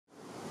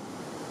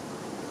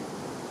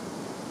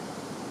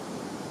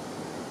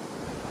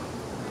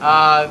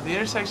The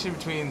intersection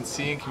between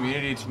sea and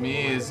community to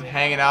me is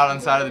hanging out on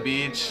the side of the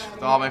beach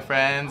with all my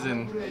friends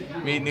and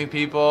meeting new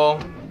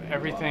people.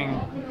 Everything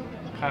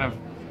kind of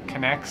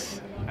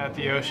connects at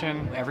the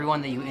ocean.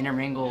 Everyone that you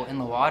intermingle in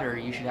the water,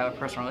 you should have a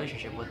personal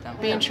relationship with them.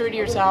 Being true to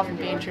yourself and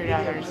being true to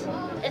others.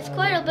 It's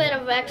quite a bit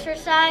of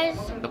exercise.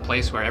 The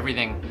place where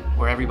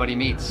everybody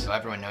meets. So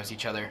everyone knows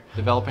each other.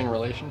 Developing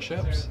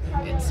relationships.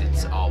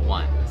 It's all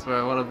one. That's where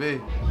I want to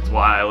be. It's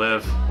why I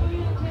live.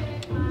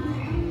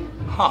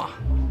 Huh.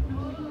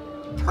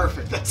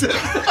 Perfect, that's it.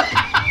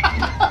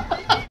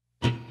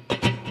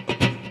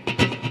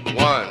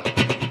 1,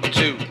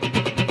 2,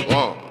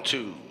 1,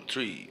 2,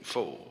 3,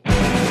 4.